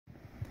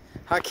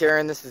Hi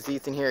Karen, this is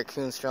Ethan here at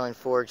Sterling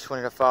Ford. Just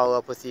wanted to follow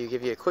up with you,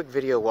 give you a quick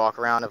video walk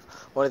around of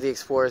one of the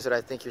Explorers that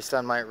I think your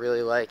son might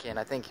really like, and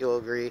I think you'll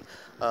agree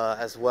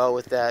as well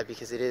with that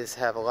because it is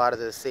have a lot of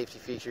those safety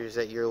features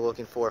that you're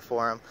looking for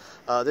him.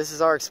 This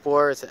is our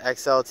Explorer. It's an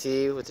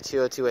XLT with the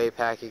 202A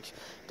package.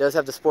 It does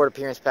have the Sport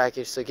Appearance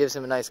package, so it gives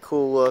him a nice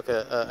cool look,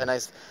 a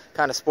nice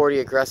kind of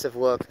sporty, aggressive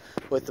look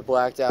with the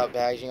blacked out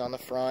badging on the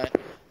front,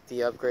 the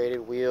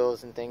upgraded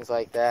wheels and things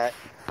like that.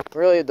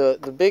 Really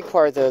the big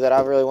part though that I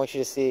really want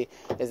you to see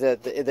is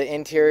that the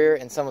interior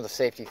and some of the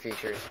safety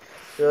features.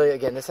 Really,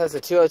 again, this has the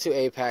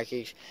 202A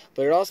package,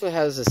 but it also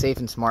has the Safe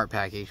and Smart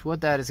package.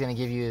 What that is going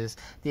to give you is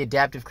the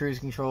adaptive cruise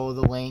control,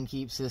 the lane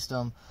keep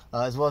system,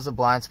 as well as the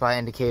blind spot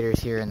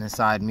indicators here in the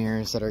side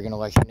mirrors that are going to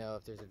let you know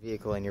if there's a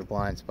vehicle in your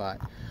blind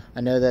spot.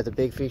 I know that the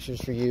big features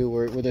for you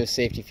were those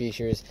safety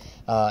features,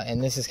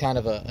 and this is kind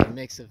of a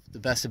mix of the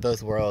best of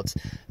both worlds.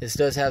 This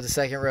does have the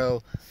second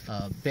row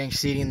bench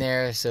seating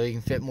there, so you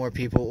can fit more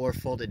people or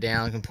fold it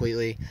down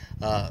completely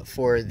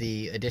for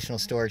the additional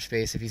storage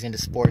space if he's into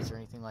sports or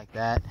anything like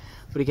that.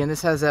 But again,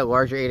 this has that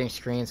larger 8-inch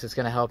screen, so it's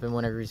going to help him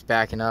whenever he's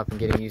backing up and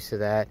getting used to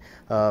that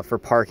for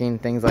parking,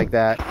 things like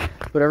that.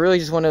 But I really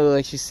just want to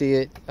let you see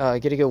it,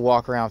 get a good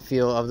walk around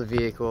feel of the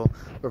vehicle.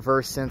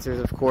 Reverse sensors,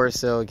 of course,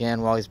 so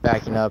again, while he's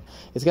backing up,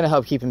 it's going to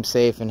help keep him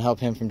safe and help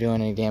him from doing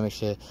any damage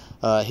to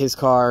his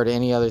car or to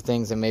any other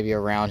things that may be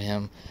around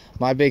him.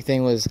 My big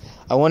thing was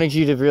I wanted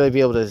you to really be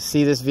able to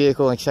see this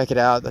vehicle and check it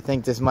out. I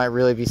think this might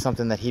really be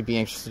something that he'd be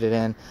interested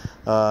in,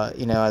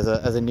 you know,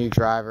 as a new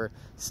driver.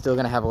 Still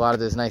going to have a lot of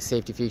those nice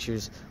safety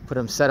features.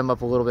 Set him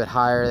up a little bit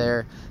higher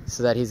there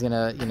so that he's going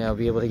to, you know,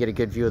 be able to get a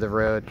good view of the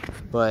road,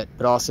 but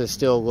also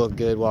still look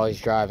good while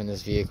he's driving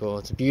this vehicle.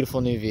 It's a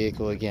beautiful new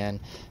vehicle. Again,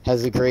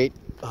 has a great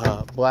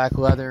black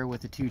leather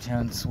with the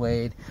two-tone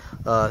suede,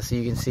 so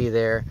you can see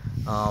there,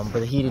 but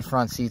the heated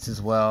front seats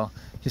as well.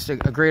 Just a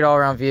great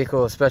all-around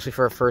vehicle, especially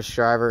for a first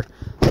driver,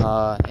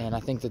 and I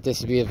think that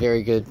this would be a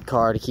very good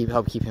car to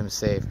help keep him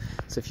safe.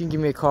 So if you can give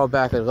me a call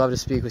back, I'd love to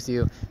speak with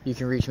you. You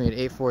can reach me at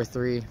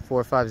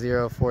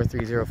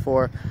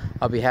 843-450-4304.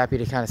 I'll be happy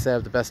to kind of set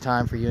up the best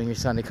time for you and your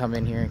son to come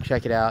in here and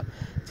check it out,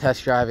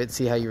 test drive it,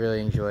 see how you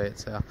really enjoy it.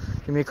 So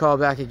give me a call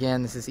back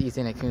again. This is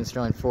Ethan at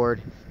Sterling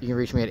Ford. You can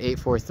reach me at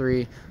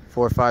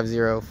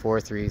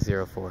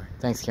 843-450-4304.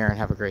 Thanks, Karen.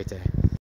 Have a great day.